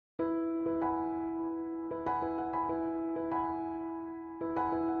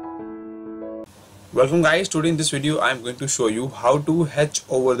Welcome guys, today in this video I am going to show you how to hatch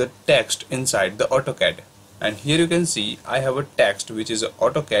over the text inside the AutoCAD. And here you can see I have a text which is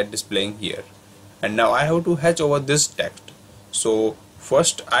AutoCAD displaying here. And now I have to hatch over this text. So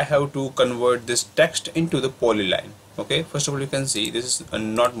first I have to convert this text into the polyline. Okay, first of all you can see this is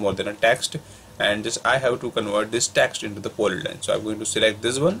not more than a text, and just I have to convert this text into the polyline. So I'm going to select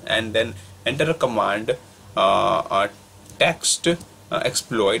this one and then enter a command text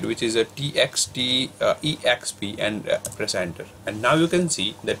exploit, which is a txt exp, and press enter. And now you can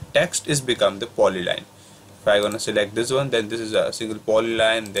see the text is become the polyline. If I gonna select this one, then this is a single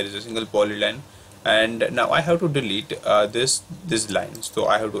polyline, there is a single polyline, and now I have to delete this line. So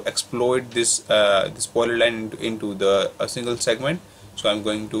I have to exploit this this polyline into the single segment. So I'm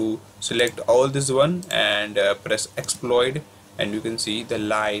going to select all this one and press exploit, and you can see the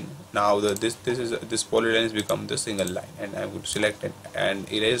line now. This polyline has become the single line, and I'm going to select it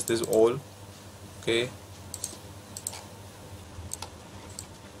and erase this all. Okay,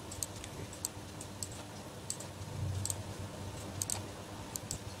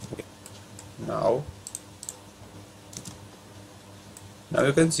 now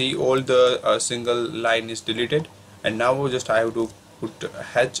you can see all the single line is deleted, and now just I have to put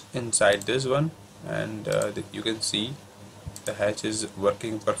hatch inside this one, and you can see the hatch is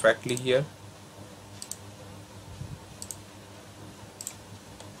working perfectly here.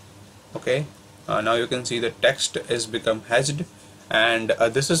 Okay, now you can see the text is become hatched, and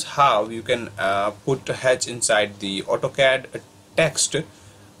this is how you can put hatch inside the AutoCAD text.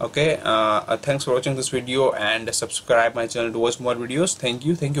 Okay, thanks for watching this video, and subscribe my channel to watch more videos. Thank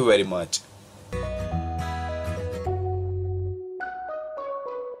you very much.